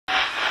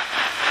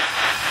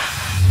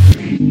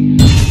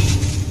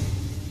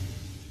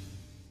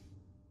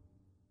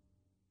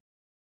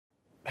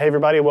Hey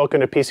everybody,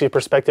 welcome to PC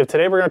Perspective.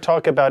 Today we're going to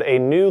talk about a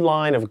new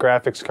line of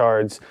graphics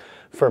cards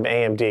from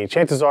AMD.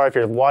 Chances are if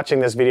you're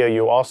watching this video,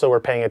 you also were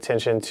paying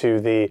attention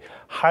to the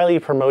highly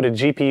promoted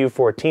GPU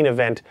 14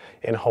 event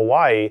in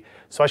Hawaii.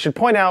 So I should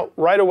point out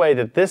right away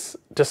that this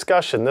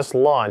discussion, this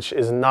launch,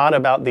 is not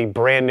about the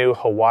brand new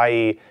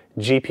Hawaii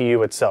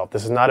GPU itself.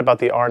 This is not about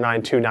the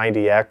R9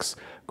 290X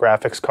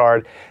graphics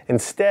card.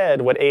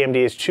 Instead, what AMD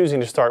is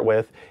choosing to start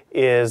with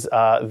is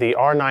the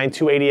R9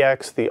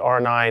 280X, the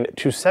R9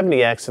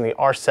 270X, and the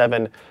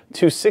R7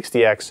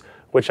 260X,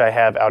 which I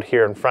have out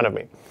here in front of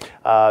me.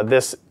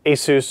 This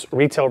ASUS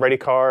retail ready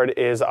card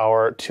is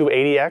our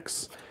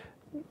 280X.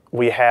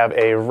 We have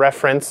a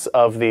reference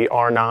of the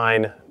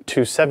R9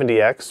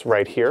 270X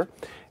right here,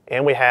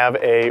 and we have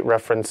a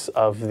reference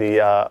of the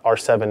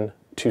R7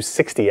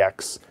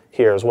 260X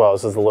here as well.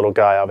 This is the little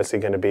guy, obviously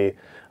going to be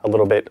a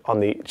little bit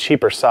on the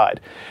cheaper side.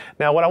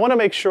 Now, what I want to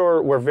make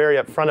sure we're very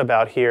upfront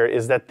about here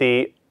is that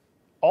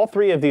all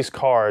three of these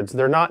cards,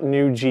 they're not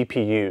new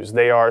GPUs.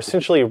 They are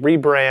essentially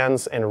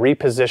rebrands and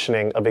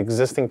repositioning of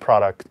existing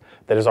product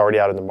that is already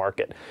out in the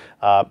market.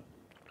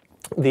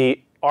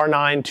 The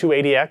R9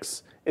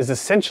 280X is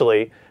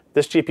essentially,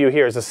 this GPU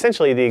here is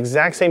essentially the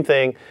exact same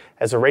thing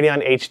as a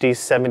Radeon HD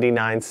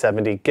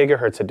 7970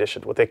 GHz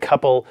edition with a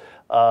couple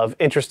of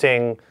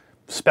interesting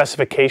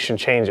specification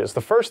changes.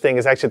 The first thing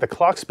is actually the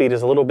clock speed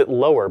is a little bit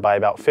lower by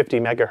about 50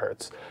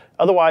 megahertz.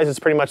 Otherwise, it's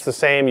pretty much the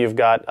same. You've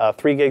got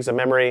 3 gigs of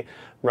memory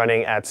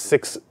running at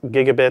 6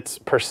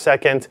 gigabits per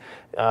second.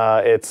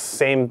 It's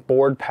same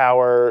board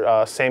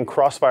power, same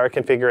crossfire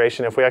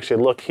configuration. If we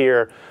actually look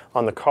here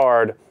on the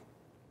card,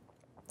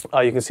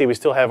 you can see we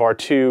still have our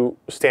 2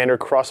 standard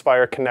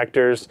crossfire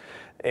connectors,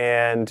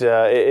 and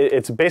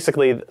it's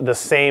basically the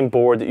same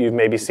board that you've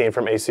maybe seen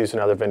from ASUS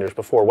and other vendors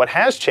before. What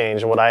has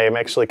changed, and what I am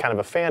actually kind of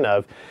a fan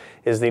of,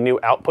 is the new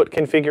output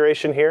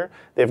configuration here.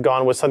 They've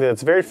gone with something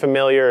that's very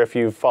familiar if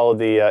you've followed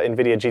the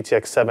NVIDIA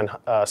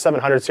GTX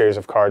 700 series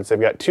of cards. They've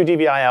got 2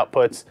 DVI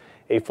outputs,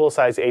 a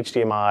full-size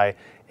HDMI,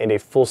 and a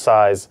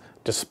full-size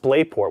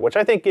DisplayPort, which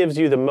I think gives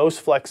you the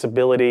most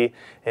flexibility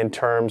in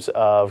terms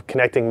of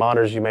connecting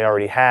monitors you may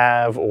already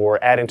have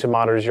or adding to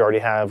monitors you already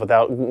have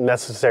without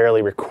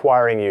necessarily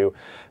requiring you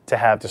to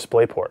have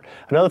DisplayPort.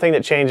 Another thing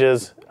that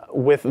changes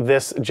with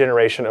this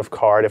generation of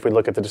card, if we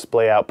look at the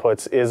display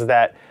outputs, is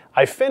that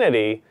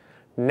Eyefinity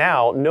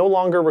now no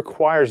longer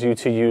requires you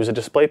to use a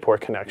DisplayPort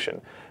connection.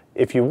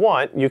 If you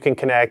want, you can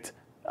connect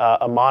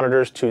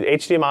monitors to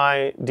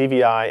HDMI,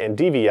 DVI, and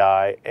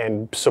DVI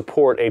and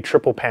support a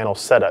triple panel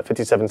setup,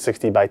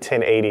 5760 by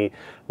 1080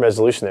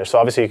 resolution there. So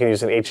obviously you can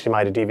use an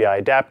HDMI to DVI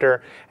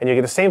adapter, and you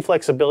get the same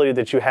flexibility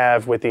that you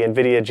have with the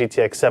NVIDIA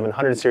GTX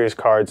 700 series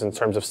cards in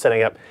terms of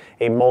setting up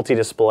a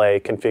multi-display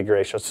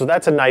configuration. So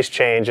that's a nice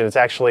change, and it's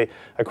actually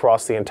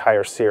across the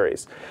entire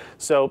series.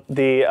 So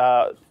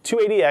the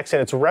 280X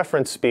and its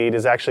reference speed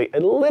is actually a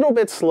little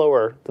bit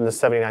slower than the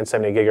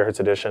 7970 gigahertz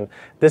edition.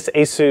 This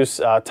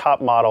ASUS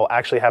top model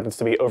actually happens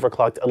to be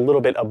overclocked a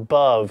little bit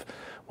above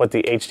what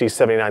the HD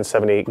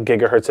 7970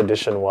 gigahertz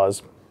edition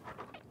was.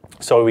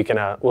 So we can,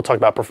 we'll talk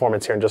about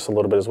performance here in just a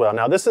little bit as well.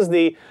 Now this is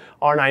the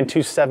R9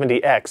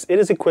 270X. It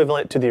is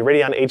equivalent to the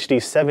Radeon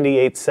HD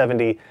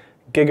 7870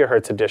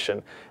 gigahertz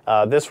edition.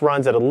 This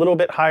runs at a little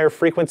bit higher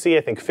frequency,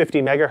 I think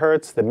 50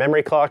 megahertz. The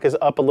memory clock is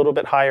up a little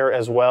bit higher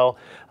as well.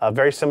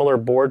 Very similar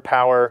board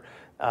power.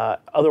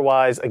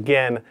 Otherwise,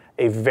 again,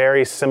 a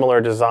very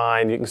similar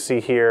design. You can see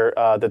here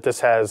that this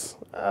has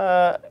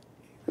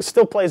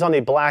still plays on the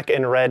black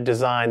and red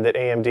design that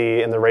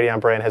AMD and the Radeon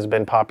brand has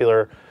been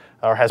popular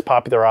or has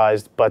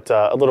popularized, but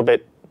a little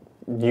bit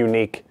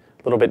unique,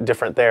 a little bit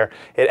different there.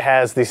 It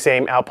has the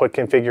same output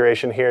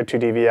configuration here, 2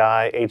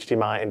 DVI,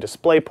 HDMI, and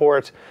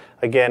DisplayPort.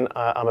 Again,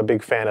 I'm a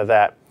big fan of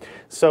that.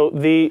 So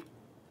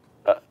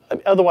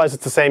otherwise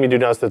it's the same. You do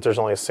notice that there's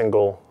only a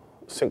single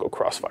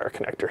crossfire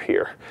connector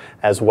here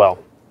as well.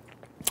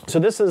 So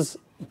this is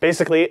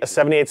basically a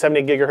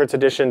 7870 gigahertz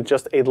edition,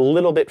 just a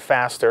little bit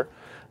faster.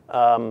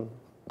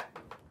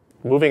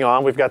 Moving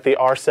on, we've got the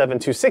R7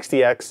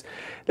 260X.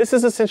 This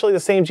is essentially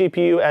the same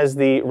GPU as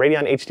the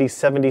Radeon HD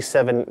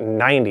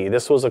 7790.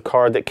 This was a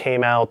card that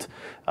came out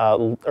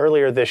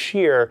earlier this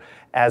year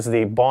as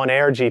the Bon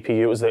Air GPU.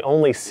 It was the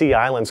only Sea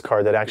Islands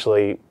card that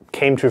actually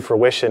came to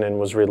fruition and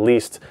was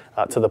released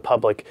to the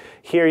public.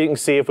 Here you can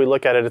see, if we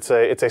look at it,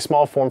 it's a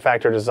small form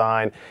factor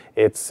design.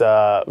 It's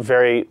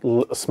very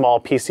small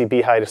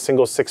PCB height, a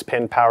single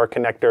 6-pin power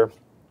connector,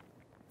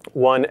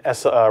 one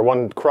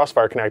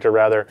crossfire connector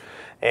rather,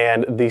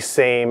 and the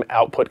same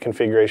output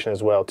configuration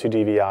as well, 2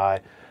 DVI,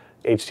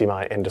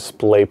 HDMI, and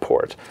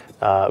DisplayPort.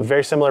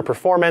 Very similar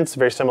performance,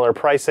 very similar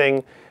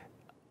pricing,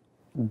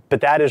 but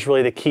that is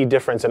really the key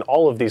difference in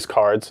all of these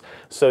cards.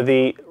 So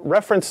the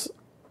reference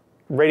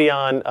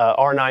Radeon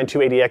R9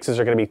 280Xs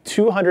are going to be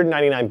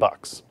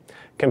 $299.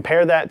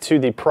 Compare that to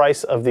the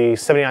price of the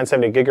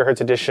 7970 gigahertz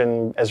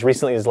edition as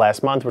recently as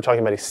last month. We're talking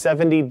about a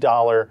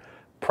 $70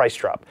 price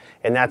drop,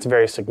 and that's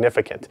very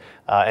significant.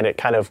 And it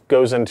kind of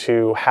goes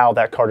into how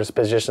that card is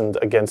positioned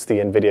against the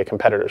NVIDIA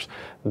competitors.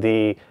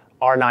 The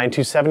R9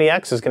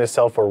 270X is going to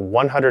sell for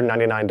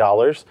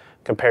 $199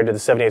 compared to the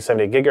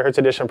 7870 gigahertz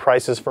edition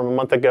prices from a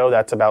month ago.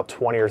 That's about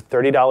 $20 or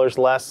 $30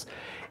 less.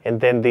 And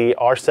then the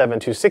R7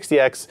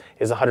 260X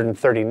is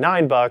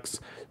 $139,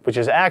 which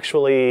is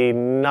actually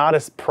not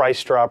a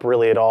price drop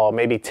really at all,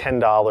 maybe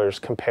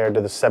 $10 compared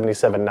to the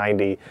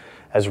 7790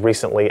 as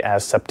recently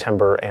as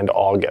September and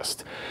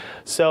August.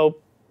 So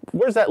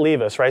where does that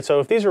leave us, right? So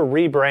if these are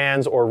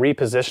rebrands or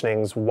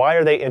repositionings, why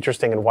are they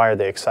interesting and why are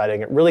they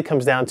exciting? It really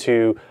comes down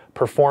to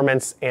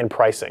performance and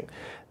pricing.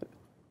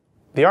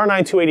 The R9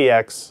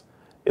 280X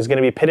is going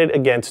to be pitted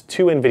against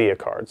two NVIDIA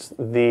cards,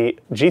 the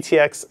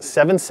GTX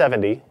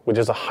 770, which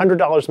is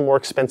 $100 more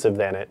expensive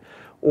than it,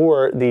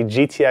 or the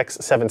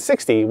GTX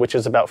 760, which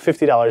is about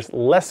 $50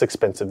 less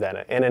expensive than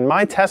it. And in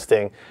my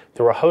testing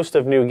through a host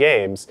of new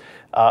games,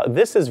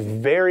 this is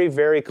very,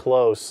 very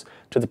close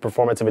to the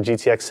performance of a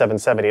GTX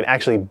 770 and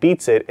actually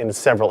beats it in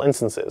several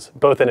instances,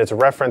 both in its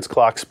reference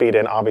clock speed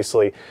and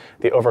obviously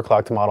the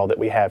overclocked model that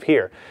we have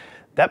here.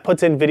 That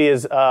puts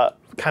NVIDIA's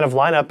kind of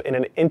lineup in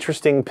an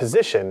interesting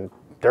position.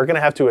 They're going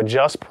to have to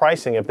adjust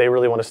pricing if they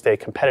really want to stay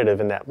competitive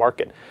in that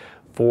market.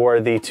 For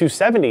the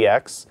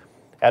 270X,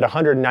 at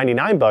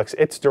 $199,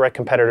 its direct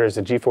competitor is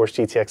the GeForce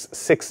GTX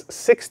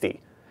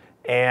 660,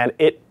 and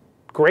it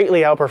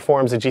greatly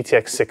outperforms the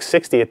GTX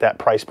 660 at that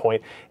price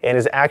point and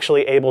is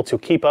actually able to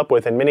keep up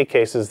with, in many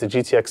cases, the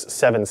GTX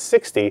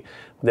 760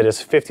 that is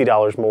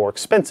 $50 more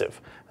expensive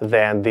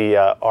than the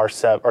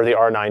R7 or the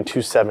R9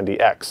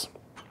 270X.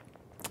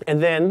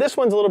 And then this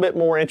one's a little bit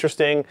more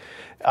interesting.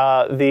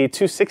 The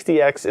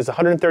 260X is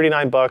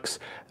 $139.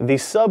 The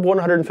sub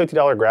 $150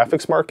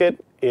 graphics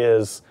market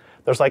is,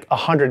 there's like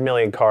 100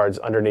 million cards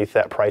underneath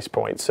that price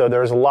point. So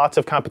there's lots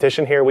of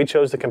competition here. We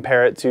chose to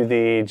compare it to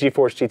the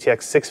GeForce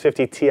GTX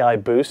 650 Ti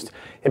Boost,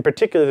 in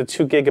particular the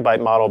 2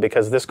 GB model,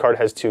 because this card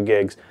has 2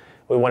 gigs.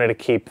 We wanted to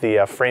keep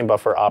the frame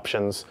buffer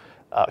options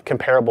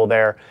comparable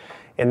there.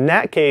 In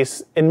that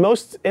case, in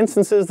most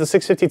instances, the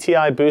 650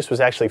 Ti Boost was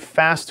actually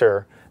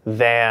faster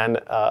than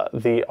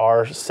the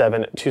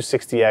R7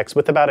 260X,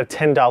 with about a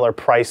 $10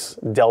 price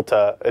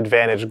delta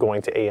advantage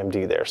going to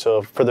AMD there.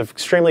 So for the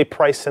extremely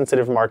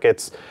price-sensitive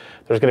markets,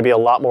 there's going to be a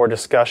lot more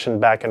discussion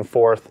back and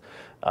forth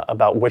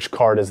about which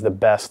card is the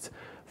best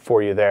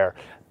for you there.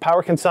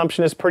 Power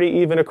consumption is pretty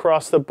even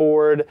across the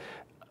board.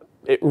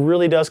 It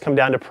really does come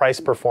down to price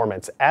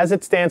performance. As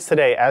it stands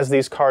today, as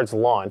these cards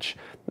launch,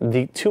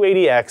 the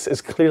 280X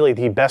is clearly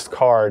the best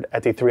card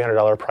at the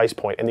 $300 price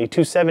point, and the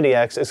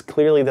 270X is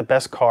clearly the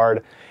best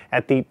card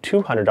at the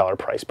 $200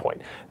 price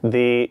point.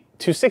 The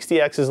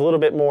 260X is a little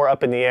bit more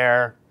up in the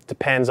air,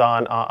 depends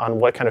on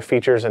what kind of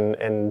features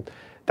and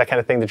that kind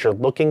of thing that you're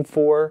looking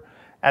for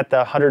at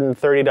the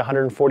 $130 to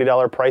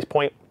 $140 price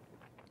point.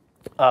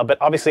 But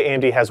obviously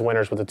AMD has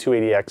winners with the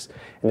 280X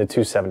and the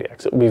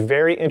 270X. It will be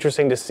very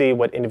interesting to see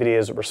what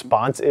NVIDIA's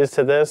response is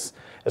to this.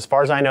 As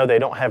far as I know, they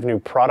don't have new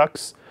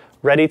products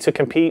ready to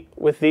compete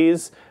with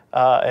these,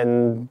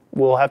 and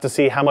we'll have to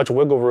see how much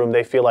wiggle room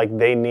they feel like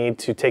they need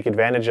to take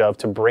advantage of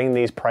to bring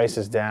these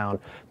prices down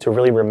to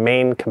really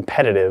remain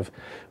competitive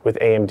with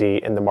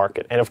AMD in the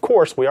market. And of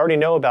course, we already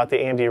know about the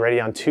AMD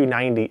Radeon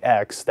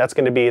 290X. That's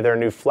going to be their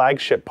new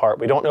flagship part.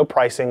 We don't know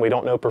pricing, we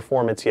don't know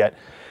performance yet.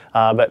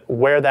 But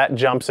where that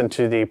jumps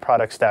into the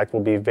product stack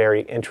will be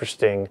very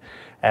interesting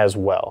as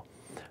well.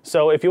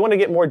 So if you want to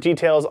get more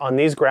details on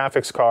these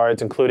graphics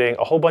cards, including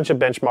a whole bunch of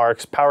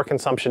benchmarks, power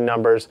consumption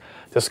numbers,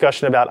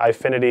 discussion about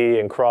Eyefinity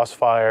and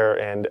Crossfire,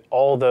 and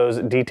all those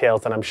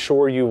details that I'm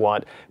sure you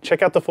want,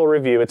 check out the full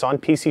review. It's on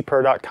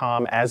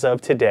PCPer.com as of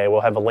today.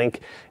 We'll have a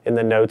link in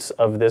the notes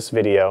of this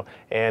video.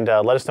 And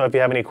let us know if you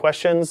have any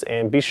questions,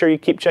 and be sure you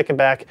keep checking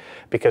back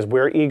because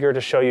we're eager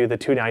to show you the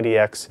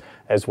 290X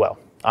as well.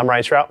 I'm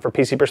Ryan Shrout for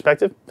PC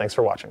Perspective. Thanks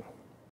for watching.